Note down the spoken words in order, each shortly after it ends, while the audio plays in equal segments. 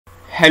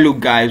Hello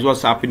guys,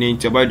 what's happening?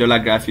 It's your boy Dollar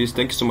Graphics.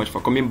 Thank you so much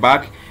for coming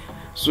back.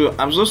 So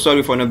I'm so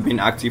sorry for not being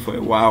active for a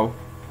while.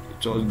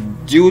 It was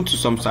due to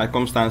some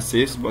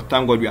circumstances, but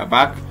thank God we are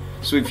back.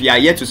 So if you are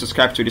yet to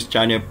subscribe to this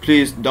channel,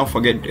 please don't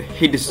forget to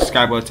hit the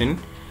subscribe button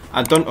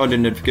and turn on the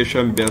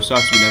notification bell so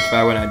as to be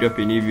notified when I drop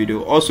a new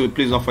video. Also,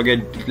 please don't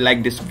forget to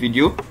like this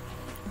video,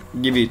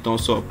 give it a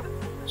thumbs up.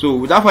 So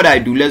without further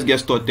ado, let's get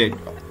started.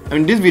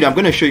 In this video, I'm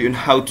going to show you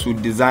how to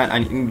design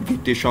an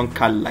invitation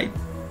card like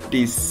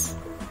this.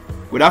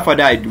 Without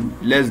further ado,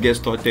 let's get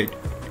started.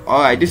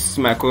 Alright, this is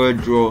my Corel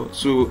Draw.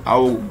 So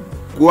I'll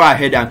go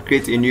ahead and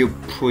create a new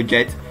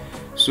project.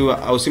 So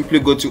I'll simply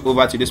go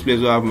over to this place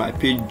where I have my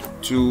page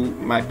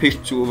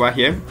 2 over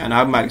here, and I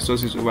have my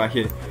resources over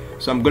here.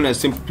 So I'm gonna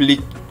simply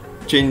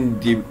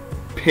change the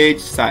page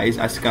size.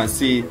 As you can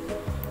see,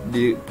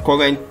 the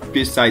current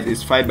page size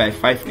is 5 by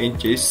 5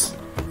 inches.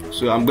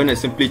 So I'm gonna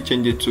simply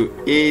change it to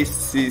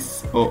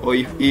A6 or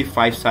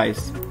A5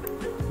 size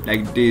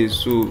like this.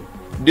 So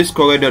this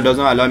Corel Draw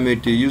doesn't allow me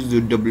to use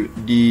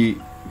the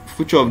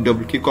feature of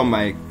double click on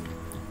my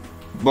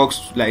box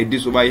like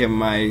this over here,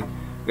 my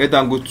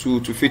rectangle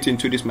tool, to fit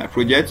into this my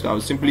project. So I'll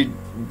simply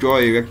draw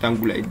a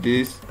rectangle like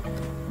this,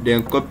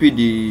 then copy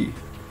the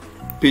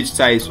page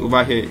size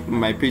over here,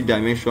 my page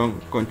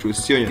dimension, Ctrl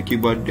C on your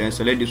keyboard, then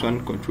select this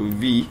one, Ctrl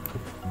V,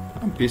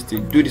 and paste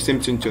it. Do the same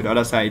thing to the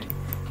other side.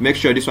 Make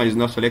sure this one is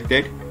not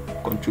selected.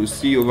 Ctrl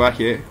C over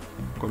here,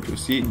 Ctrl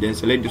C, then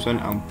select this one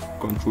and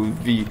Ctrl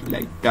V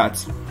like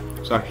that.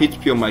 So I hit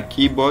P on my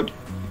keyboard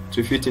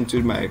to fit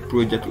into my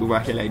project over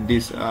here like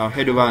this. I'll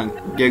head over and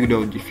get rid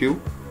of the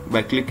fill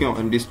by clicking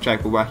on this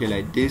stripe over here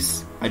like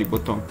this at the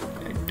bottom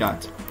like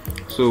that.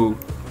 So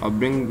I'll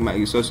bring my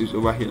resources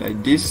over here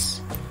like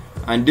this,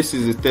 and this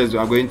is the text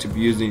I'm going to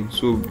be using.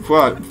 So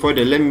before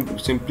that, let me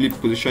simply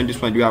position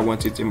this one where I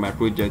want it in my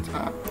project.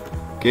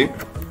 Okay,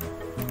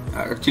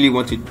 I actually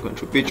want it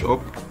control page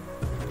up.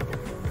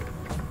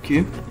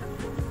 Okay,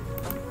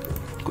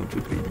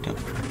 control page down.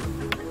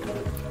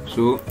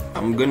 So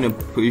I'm gonna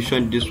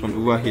position this one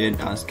over here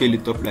and scale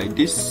it up like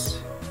this.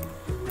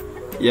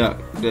 Yeah,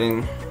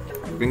 then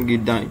bring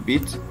it down a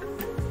bit.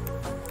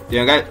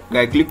 Then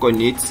right click on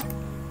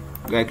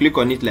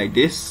it like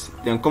this.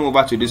 Then come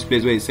over to this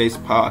place where it says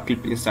power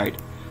clip inside.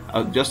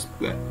 I'll just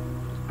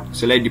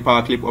select the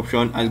power clip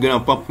option, and it's gonna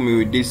pump me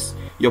with this.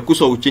 Your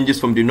cursor will change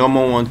from the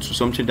normal one to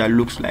something that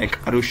looks like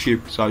arrow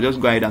shape. So I'll just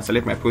go ahead and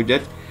select my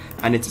project,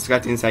 and it is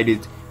right inside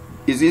it.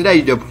 It's either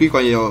you double click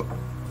on your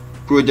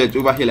project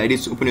over here like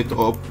this to open it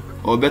up,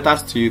 or better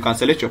still, you can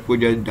select your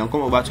project, then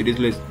come over to this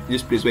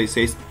place where it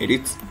says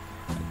edit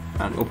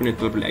and open it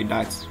up like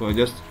that. So I'll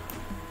just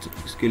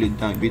scale it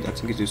down a bit. I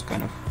think it is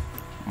kind of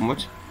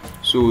much.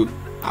 So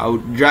I'll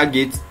drag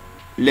it,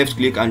 left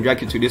click and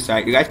drag it to this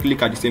side, right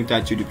click at the same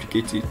time to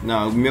duplicate it. Now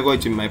I'll mirror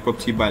it in my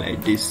property bar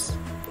like this,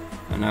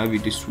 and I'll have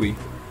it this way.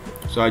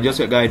 So I just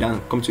go ahead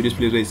and come to this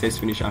place where it says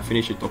finish and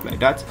finish it up like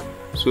that.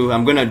 So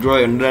I'm gonna draw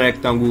another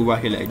rectangle over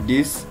here like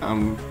this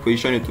and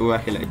position it over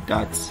here like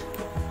that,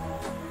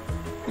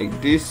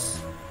 like this.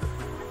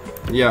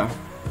 Yeah,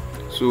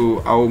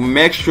 so I'll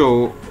make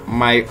sure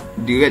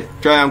the red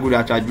triangle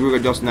that I drew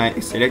just now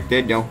is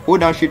selected. Then hold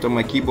down shift on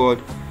my keyboard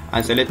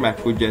and select my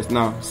project.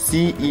 Now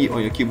CE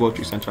on your keyboard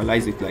to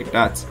centralize it like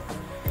that.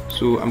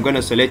 So I'm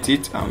gonna select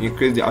it and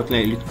increase the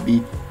outline a little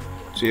bit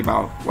to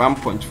about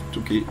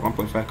 1.2k,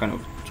 1.5, kind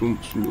of too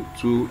slow,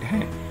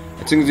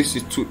 I think this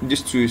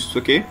two is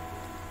okay.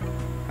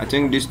 I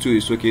think this 2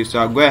 is okay. So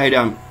I'll go ahead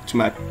and to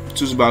my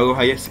tools bar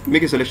over here,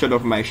 make a selection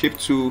of my shape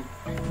tool,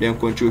 then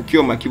Ctrl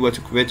Q on my keyboard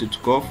to convert it to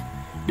curve.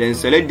 Then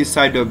select this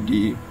side of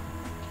the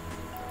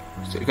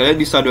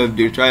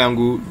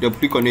triangle, double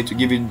click on it to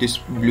give it this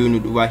blue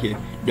node over here.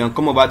 Then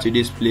come over to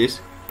this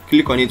place,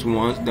 click on it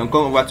once, then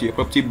come over to your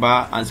property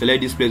bar and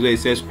select this place where it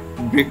says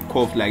break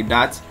curve like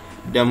that.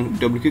 Then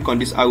double click on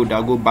this arrow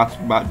that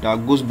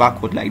goes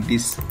backward like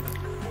this,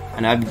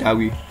 and have it that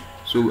way.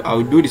 So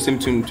I'll do the same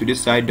thing to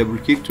this side, double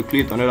click to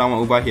create another one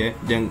over here,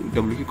 then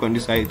double click on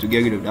this side to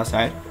get rid of that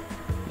side.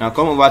 Now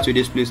come over to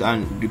this place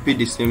and repeat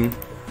this thing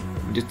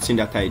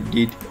that I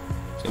did.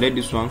 Select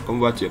this one,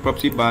 come over to your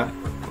property bar,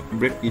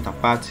 break it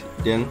apart,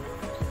 then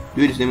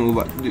do the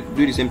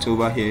same thing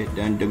over here,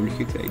 then double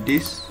click like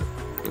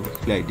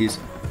this,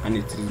 and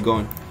it is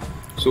gone.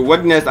 So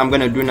what next I'm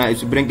gonna do now is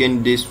to bring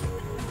in this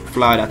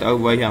flower that I have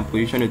over here and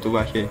position it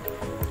over here,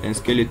 and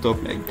scale it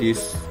up like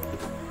this.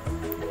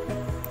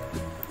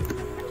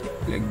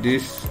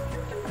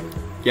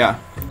 Yeah,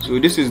 so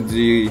this is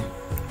the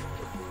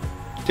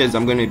text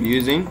I'm going to be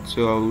using.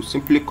 So I'll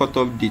simply cut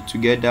off the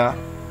together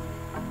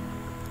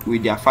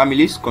with their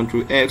families,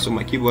 Ctrl X on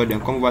my keyboard, then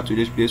come over to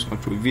this place,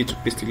 Ctrl V to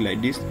paste it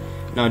like this.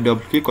 Now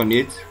double click on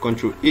it,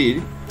 Ctrl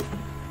A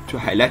to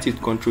highlight it,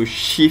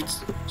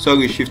 Shift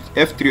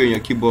F3 on your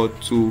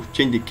keyboard to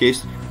change the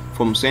case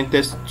from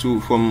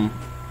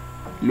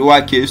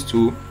lowercase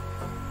to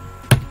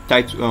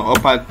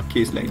upper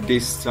case like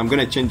this. So I'm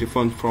going to change the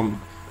font from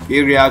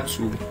area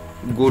to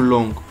go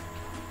long.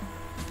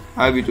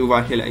 I have it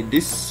over here like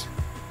this,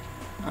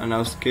 and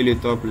I'll scale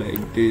it up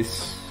like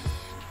this.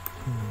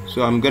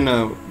 So I'm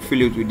gonna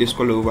fill it with this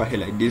color over here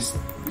like this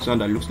one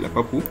that looks like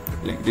purple,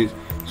 like this.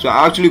 So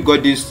I actually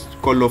got this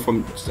color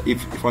from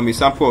a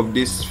sample of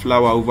this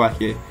flower over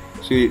here.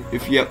 So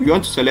if you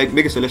want to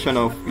make a selection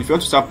of, if you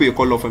want to sample a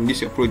color from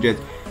your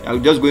project,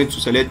 I'm just going to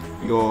select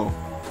your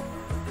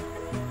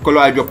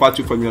color eyedropper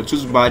tool from your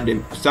toolbar,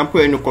 then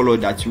sample any color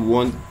that you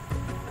want,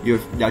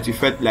 that you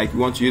felt like you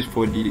want to use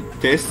for the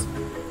test.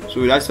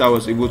 So that's how I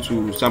was able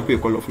to sample a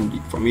color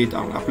from it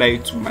and apply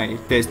it to my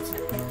test.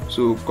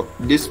 So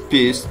this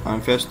piece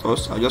and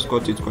Festus, I just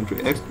cut it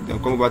Ctrl X, then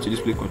come over to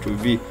display Ctrl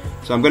V.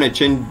 So I'm gonna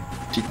change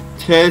the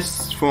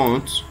test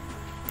font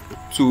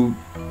to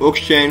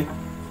Ocean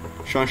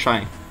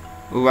Sunshine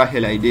over here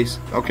like this.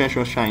 Ocean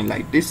Sunshine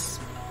like this.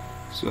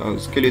 So I'll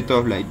scale it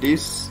up like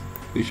this,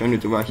 position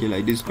it over here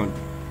like this,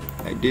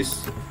 like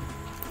this.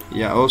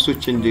 Yeah, I also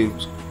change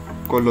the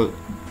color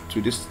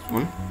to this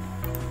one.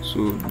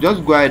 So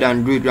just go ahead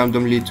and do it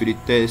randomly to the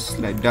test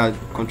like that.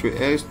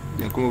 Ctrl X,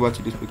 then come over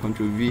to display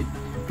Ctrl V,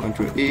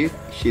 Ctrl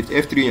A, Shift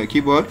F3 on your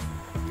keyboard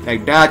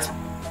like that.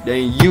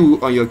 Then you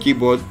on your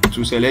keyboard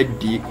to select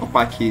the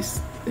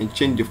uppercase, then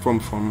change the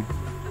font from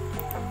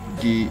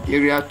the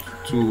area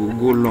to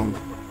go long.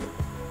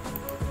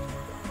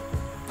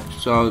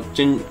 So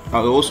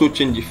I'll also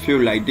change the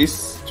fill like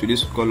this to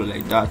this color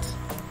like that.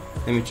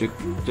 Let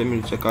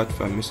me check out if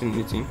I'm missing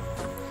anything,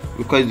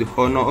 because the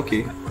honor,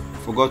 okay,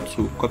 forgot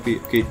to copy.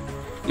 Okay,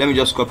 let me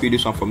just copy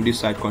this one from this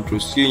side,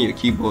 Ctrl C on your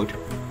keyboard,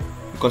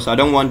 because I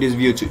don't want this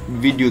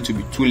video to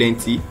be too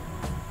lengthy.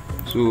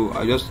 So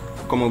I just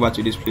come over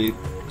to display,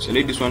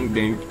 select this one,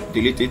 then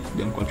delete it,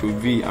 then Ctrl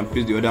V and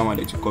paste the other one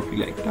that you copy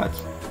like that,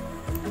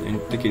 then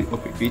take it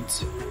up a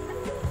bit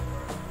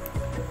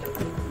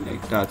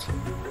like that.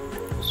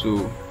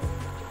 So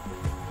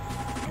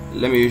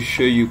let me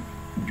show you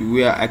the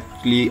way I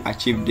actually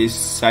achieve this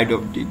side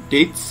of the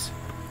dates.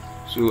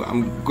 So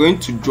I'm going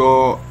to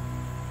draw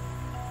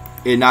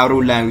a narrow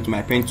line with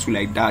my pen tool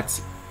like that.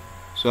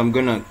 So I'm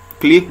gonna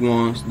click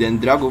once, then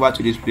drag over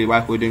to display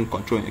while holding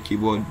Ctrl on your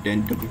keyboard,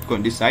 then double click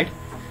on this side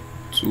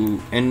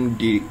to end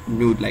the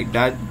node like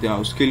that. Then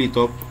I'll scale it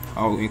up,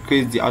 I'll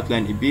increase the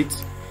outline a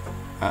bit.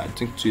 I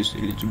think it's a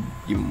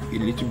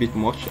little bit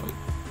much.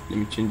 Let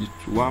me change it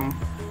to 1.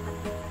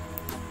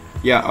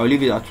 Yeah, I'll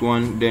leave it at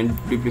 1, then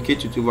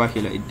duplicate it over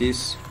here like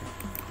this,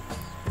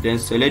 then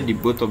select the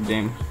both of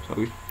them,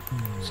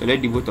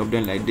 select the both of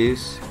them like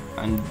this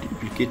and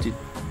duplicate it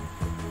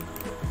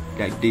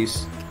like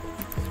this.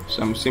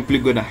 So I'm simply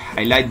going to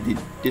highlight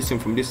this thing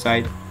from this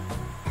side,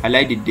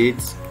 highlight the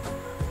dates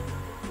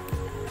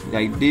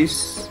like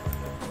this,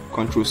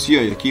 Ctrl C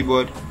on your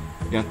keyboard,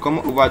 then come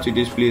over to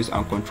this place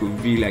and Ctrl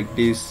V like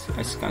this.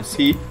 As you can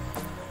see,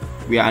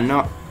 we are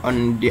now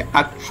on the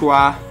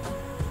actual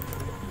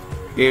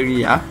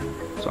area.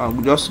 So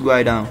I'll just go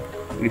ahead and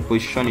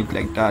reposition it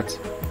like that.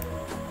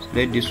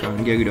 Select this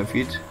one, get rid of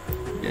it,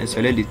 then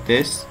select the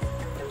text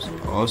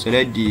or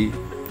select the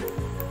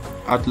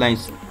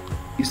outlines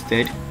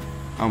instead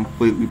and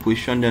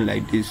reposition them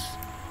like this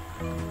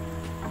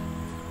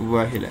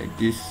over here like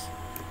this.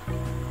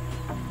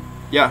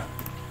 Yeah,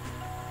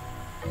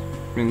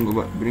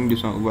 bring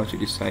this one over to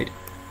this side.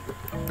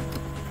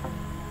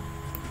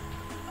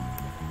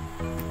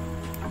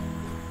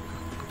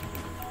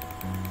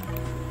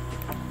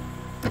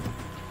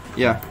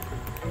 Yeah,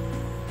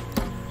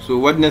 so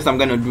what next I'm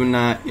gonna do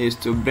now is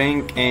to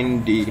bring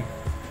in the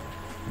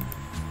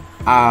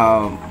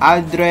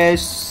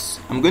address.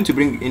 I'm going to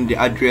bring in the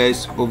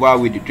address over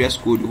with the dress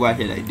code over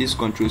here like this.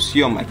 Ctrl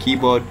C on my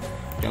keyboard,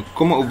 then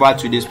come over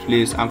to this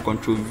place and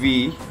Ctrl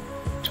V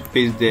to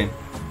paste them.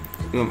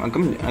 I'm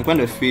going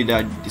to feel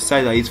that the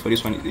size I use for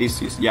this one is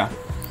A6. Yeah,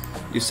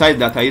 the size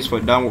that I use for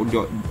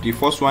the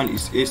first one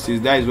is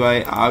A6. That is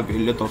why I have a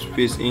lot of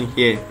space in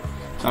here.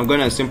 So I'm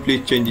gonna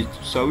simply change it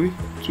to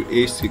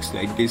A6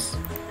 like this.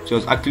 So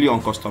it's actually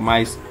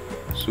uncustomized.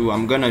 So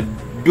I'm gonna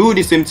do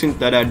the same thing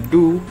that I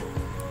do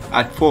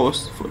at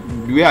first,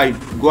 the way I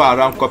go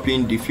around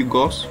copying the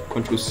figures.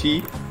 Ctrl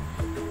C,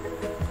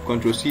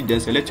 then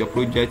select your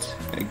project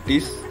like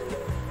this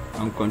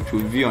and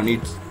Ctrl V on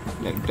it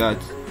like that.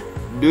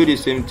 Do the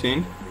same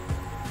thing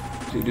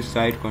to this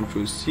side,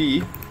 Ctrl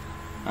C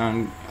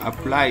and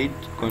apply it,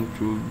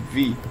 Ctrl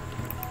V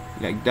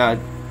like that.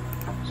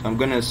 So I'm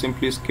gonna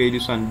simply scale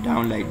this one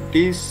down like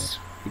this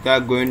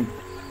without going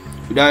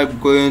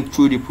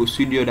through the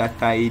procedure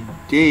that I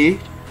did.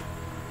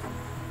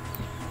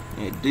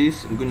 Like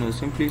this, I'm gonna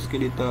simply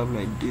scale it up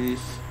like this.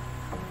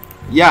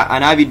 Yeah,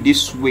 and have it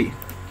this way.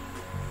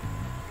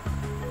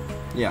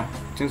 Yeah,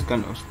 things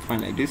kind of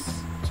fine like this.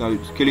 So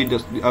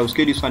I'll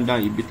scale this one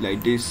down a bit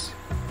like this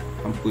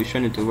and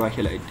position it over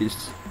here like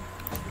this.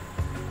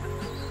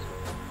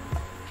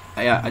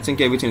 Yeah, I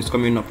think everything is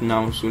coming up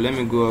now. So let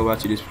me go over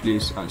to this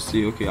place and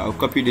say, okay, I'll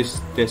copy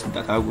this text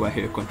that I have over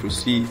here. Ctrl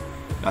C.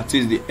 That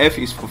is, the F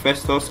is for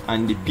Festus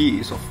and the P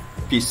is of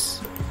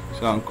peace.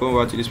 So I'll come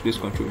over to this place,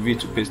 Ctrl V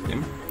to paste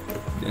them.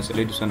 Then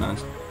select this one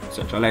and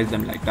centralize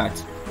them like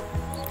that.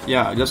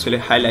 Yeah, I'll just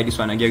highlight this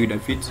one and get rid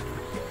of it.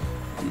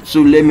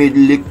 So let me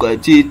look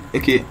at it.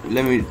 Okay,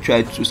 let me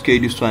try to scale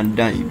this one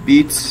down a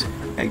bit.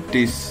 like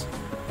this.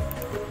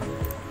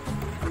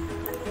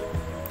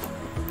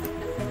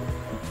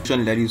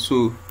 Like this.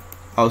 So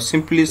I'll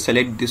simply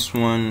select this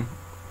one,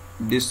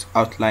 this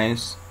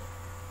outlines,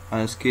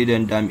 and scale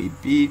them down a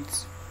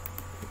bit.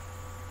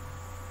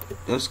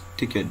 Just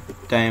take your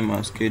time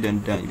and scale them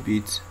down a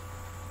bit.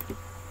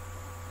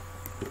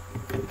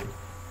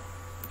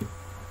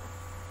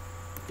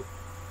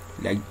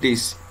 Like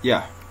this,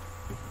 yeah.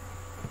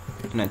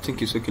 And I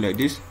think it's okay like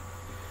this.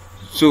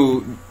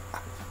 So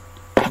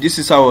this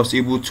is how I was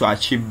able to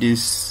achieve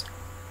this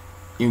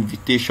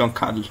invitation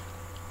card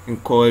in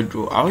Corel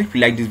Draw. I hope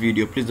you like this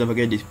video. Please don't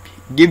forget to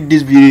give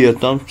this video a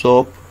thumbs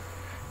up,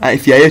 and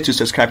if you are here to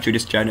subscribe to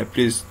this channel,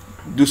 please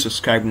do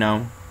subscribe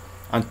now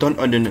and turn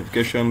on the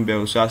notification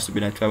bell so as to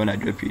be notified when I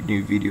drop a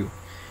new video.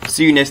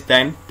 See you next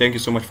time. Thank you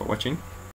so much for watching.